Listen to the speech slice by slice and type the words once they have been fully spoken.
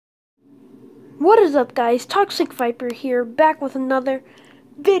What is up, guys? Toxic Viper here, back with another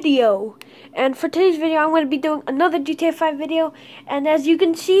video. And for today's video, I'm going to be doing another GTA 5 video. And as you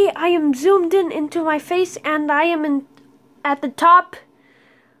can see, I am zoomed in into my face, and I am at the top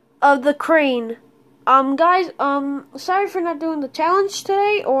of the crane. Guys, sorry for not doing the challenge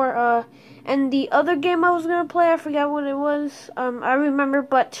today, and the other game I was going to play, I forgot what it was. I remember,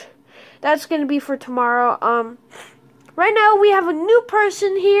 but that's going to be for tomorrow. Right now, we have a new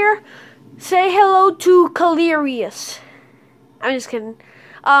person here. Say hello to Calirius. I'm just kidding.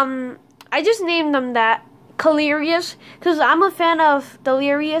 I just named them that, Calirius, because I'm a fan of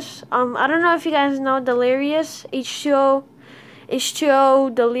Delirious. I don't know if you guys know Delirious,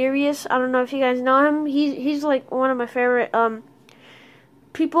 H2O Delirious. I don't know if you guys know him. He's like one of my favorite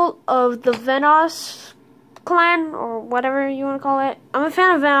people of the Venoss clan, or whatever you want to call it. I'm a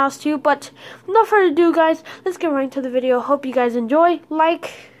fan of Venoss too, but without further ado, guys, let's get right into the video. Hope you guys enjoy.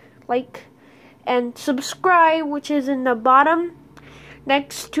 Like, and subscribe, which is in the bottom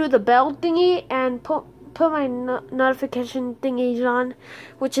next to the bell thingy, and put my notification thingies on,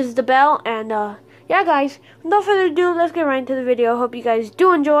 which is the bell. And yeah, guys, without further ado, let's get right into the video. Hope you guys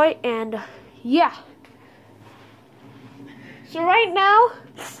do enjoy, and yeah. So right now,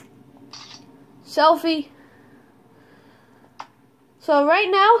 selfie. So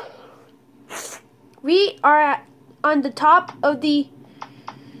right now, we are on the top of the.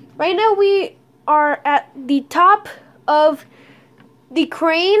 Right now we are at the top of the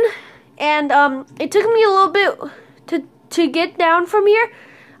crane, and it took me a little bit to get down from here.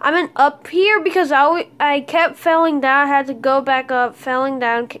 I'm up here because I kept falling down. I had to go back up, falling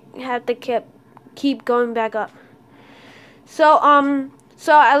down, had to keep going back up. So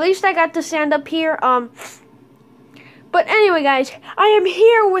at least I got to stand up here. But anyway, guys, I am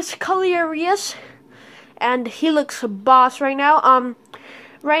here with Calirius, and he looks a boss right now.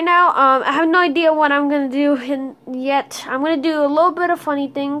 Right now, I have no idea what I'm gonna do yet. I'm gonna do a little bit of funny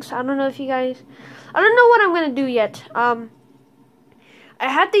things. I don't know what I'm gonna do yet. I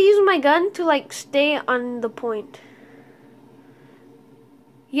had to use my gun to like stay on the point.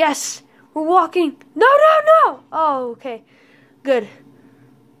 Yes, we're walking. No. Oh, okay, good.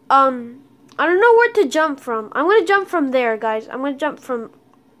 I don't know where to jump from. I'm gonna jump from there, guys. I'm gonna jump from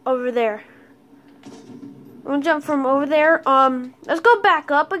over there. I'm gonna jump from over there. Let's go back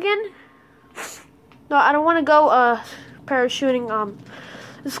up again. No, I don't want to go parachuting.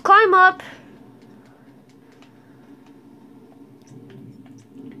 Let's climb up.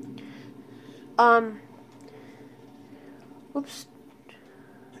 Oops.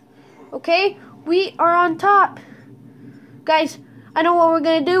 Okay, we are on top. Guys, I know what we're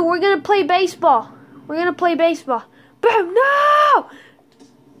gonna do. We're gonna play baseball. Boom! No!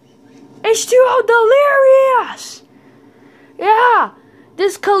 H2O Delirious! Yeah!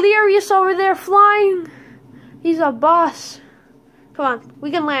 This Calirius over there flying. He's a boss. Come on,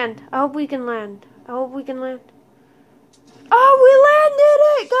 we can land. I hope we can land. Oh, we landed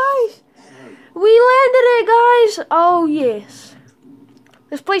it, guys! Oh, yes.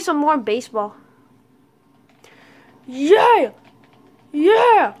 Let's play some more baseball. Yeah!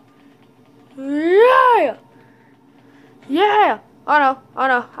 Oh no,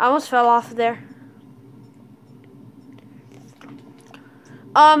 I almost fell off there.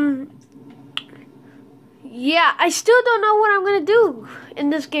 Yeah, I still don't know what I'm gonna do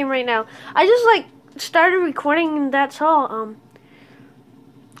in this game right now. I just like started recording, and that's all.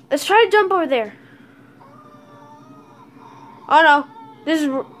 Let's try to jump over there. Oh no, this is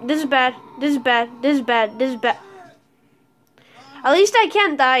bad. At least I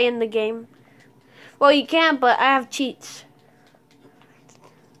can't die in the game. Well, you can, but I have cheats.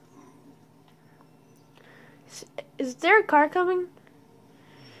 Is there a car coming?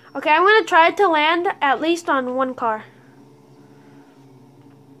 Okay, I'm gonna try to land at least on one car.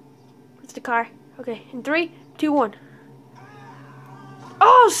 It's the car. Okay, in 3, 2, 1.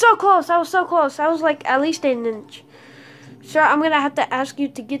 Oh, so close! I was so close. I was like at least an inch. Sir, I'm gonna have to ask you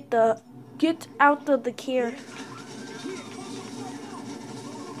to get out of the car.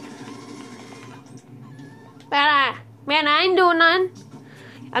 Man, I ain't doing nothing.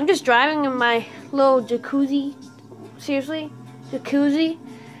 I'm just driving in my little jacuzzi. Seriously? Jacuzzi?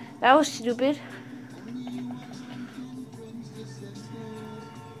 That was stupid.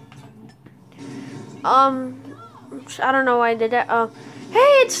 I don't know why I did that.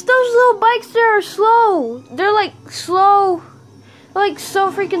 Hey, it's those little bikes that are slow. They're like slow. They're like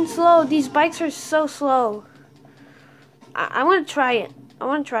so freaking slow. These bikes are so slow. I want to try it.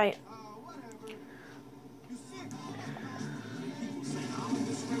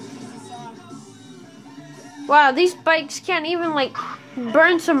 Wow, these bikes can't even like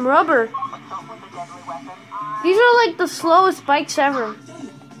burn some rubber. These are like the slowest bikes ever.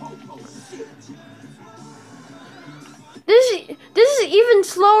 This is even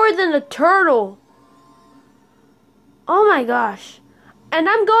slower than a turtle. Oh my gosh. And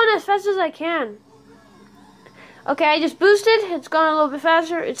I'm going as fast as I can. Okay, I just boosted. It's going a little bit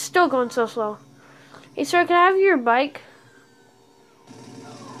faster. It's still going so slow. Hey, sir, can I have your bike?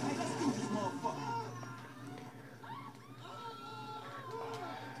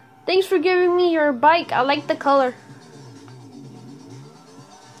 Thanks for giving me your bike. I like the color.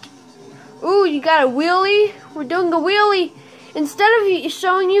 Ooh, you got a wheelie? We're doing a wheelie. Instead of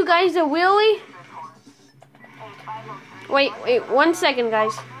showing you guys a wheelie... Wait, 1 second,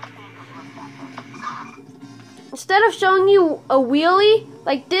 guys. Instead of showing you a wheelie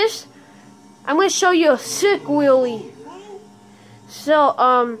like this, I'm going to show you a sick wheelie. So,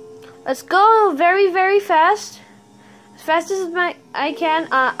 let's go very, very fast. As fast as I can.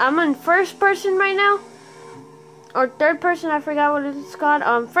 I'm in first person right now. Or third person, I forgot what it's called.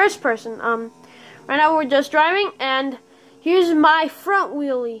 First person. Right now we're just driving, and here's my front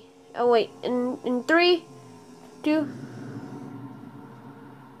wheelie. Oh wait, in 3, 2,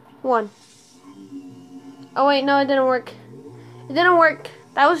 1. Oh wait, no, it didn't work. It didn't work.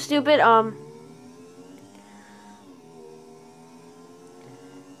 That was stupid.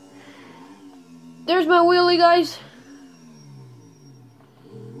 There's my wheelie, guys.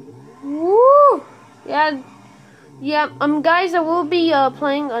 Woo! Yeah, guys, I will be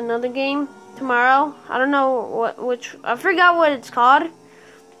playing another game tomorrow. I don't know which, I forgot what it's called.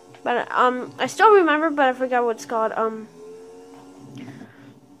 But, I still remember, but I forgot what it's called.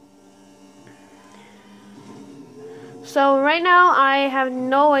 So, right now, I have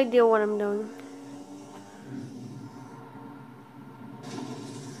no idea what I'm doing.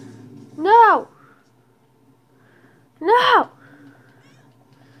 No! No!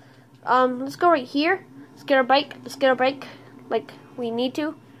 Let's go right here. Let's get our bike. Let's get our bike like we need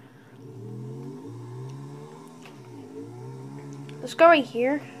to. Let's go right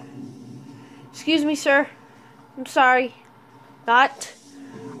here. Excuse me, sir. I'm sorry. Not.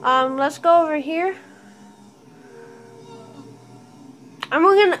 Let's go over here. I'm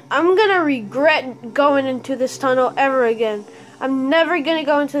gonna regret going into this tunnel ever again. I'm never gonna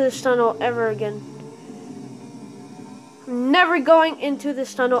go into this tunnel ever again. I'm never going into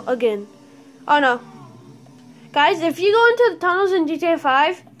this tunnel again. Oh no. Guys, if you go into the tunnels in GTA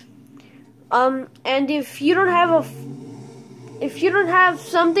 5, and if you don't have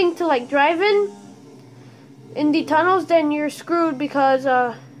something to like drive in the tunnels, then you're screwed because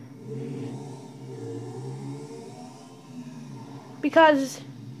I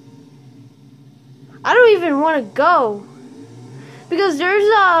don't even want to go. Because there's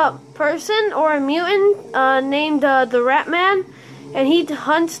a person or a mutant named the Rat Man, and he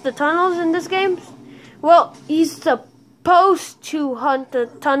hunts the tunnels in this game. Well, he's supposed to hunt the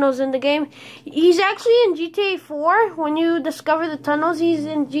tunnels in the game. He's actually in GTA 4. When you discover the tunnels, he's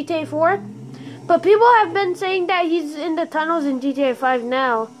in GTA 4. But people have been saying that he's in the tunnels in GTA 5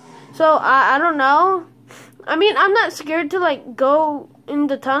 now. So, I don't know. I mean, I'm not scared to, like, go in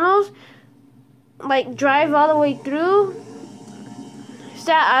the tunnels. Like, drive all the way through. It's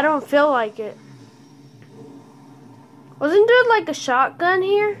that I don't feel like it. Wasn't there, like, a shotgun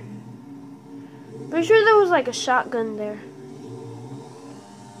here? Pretty sure there was, like, a shotgun there.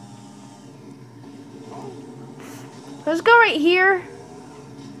 Let's go right here.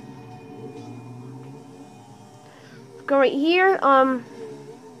 Let's go right here. I'm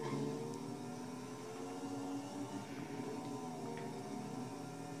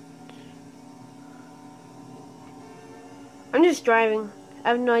just driving. I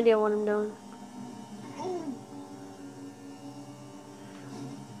have no idea what I'm doing.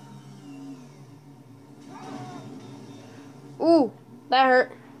 Ooh, that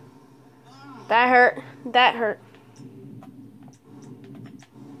hurt. That hurt. That hurt.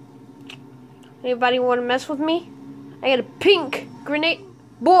 Anybody want to mess with me? I got a pink grenade.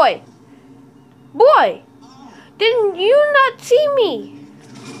 Boy! Boy! Didn't you not see me?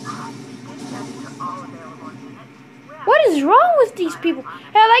 What is wrong with these people?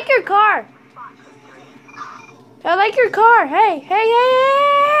 Hey, I like your car. I like your car. Hey, hey, hey,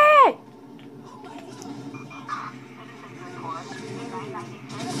 hey, hey.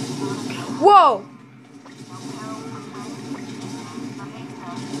 Whoa.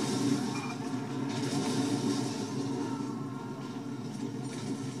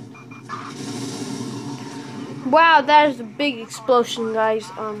 Wow, that is a big explosion, guys.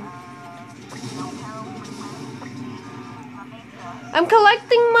 I'm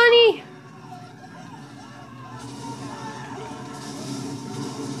collecting money.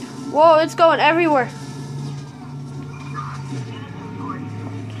 Whoa, it's going everywhere.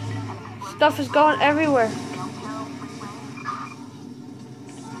 Stuff is going everywhere.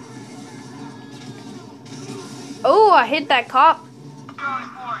 Oh, I hit that cop.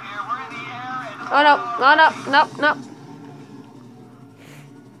 Oh no.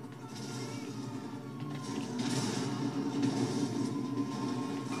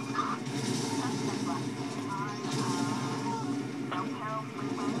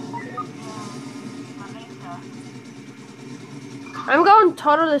 I'm going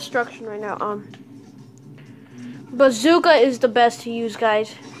total destruction right now. Bazooka is the best to use,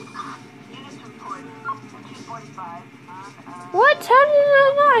 guys. What? How did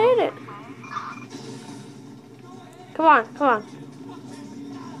I not hit it? Come on.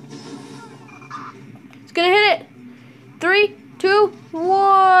 It's gonna hit it. 3, 2,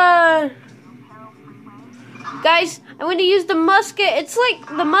 1. Guys, I'm gonna use the musket. It's like,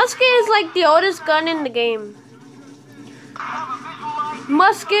 the musket is like the oldest gun in the game.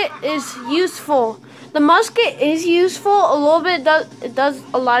 Musket is useful. The musket is useful a little bit. It does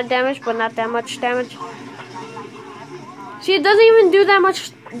a lot of damage, but not that much damage. See, it doesn't even do that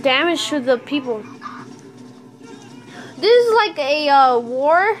much damage to the people. This is like a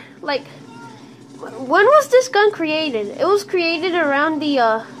war. Like, when was this gun created? It was created around the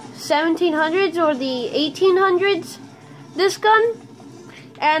 1700s or the 1800s. This gun,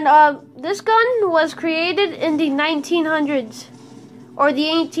 and this gun was created in the 1900s. Or the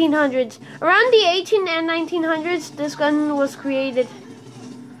 1800s. Around the 18 and 1900s, this gun was created.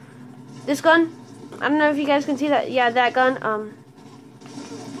 This gun, I don't know if you guys can see that. Yeah, that gun.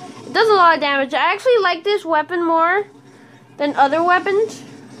 It does a lot of damage. I actually like this weapon more than other weapons.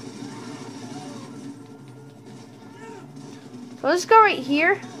 So let's go right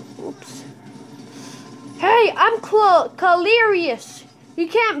here. Oops. Hey, I'm Calirius. You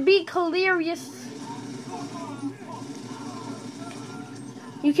can't beat Calirius.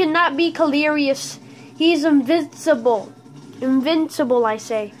 You cannot be Calirius. He's invincible. Invincible, I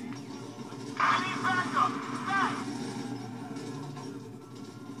say.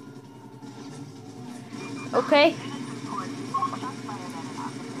 Okay.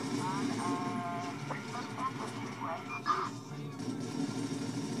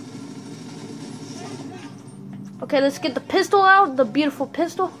 Okay, let's get the pistol out. The beautiful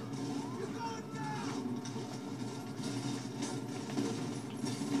pistol.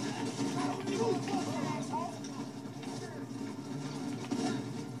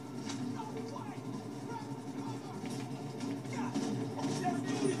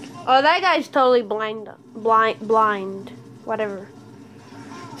 Oh, that guy's totally blind, whatever.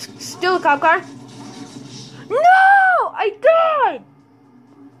 Steal the cop car. No! I died!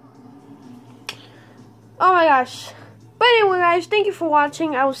 Oh my gosh. But anyway, guys, thank you for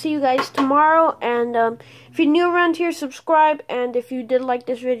watching. I will see you guys tomorrow. And if you're new around here, subscribe. And if you did like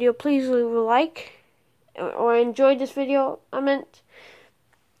this video, please leave a like. Or enjoyed this video, I meant.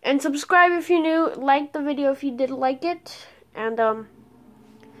 And subscribe if you're new. Like the video if you did like it. And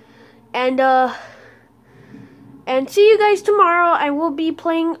see you guys tomorrow. I will be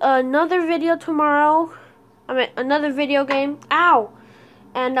playing another video tomorrow. I mean, another video game. Ow!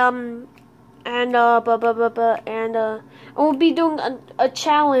 And I will be doing a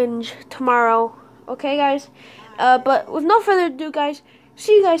challenge tomorrow. Okay, guys? But with no further ado, guys,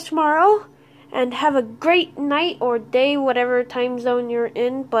 see you guys tomorrow. And have a great night or day, whatever time zone you're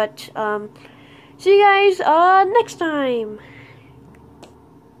in. But, see you guys next time.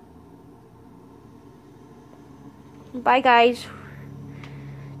 Bye, guys.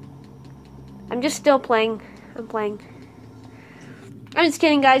 I'm just still playing. I'm playing. I'm just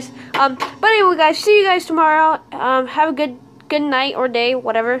kidding, guys. But anyway, guys, see you guys tomorrow. Have a good night or day,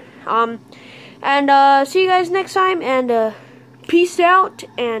 whatever. And see you guys next time. And peace out.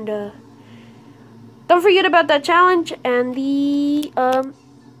 And don't forget about that challenge and the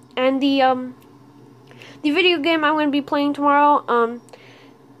video game I'm going to be playing tomorrow.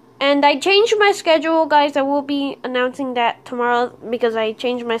 And I changed my schedule, guys. I will be announcing that tomorrow because I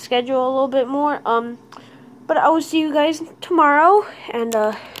changed my schedule a little bit more. But I will see you guys tomorrow. And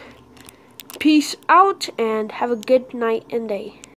peace out and have a good night and day.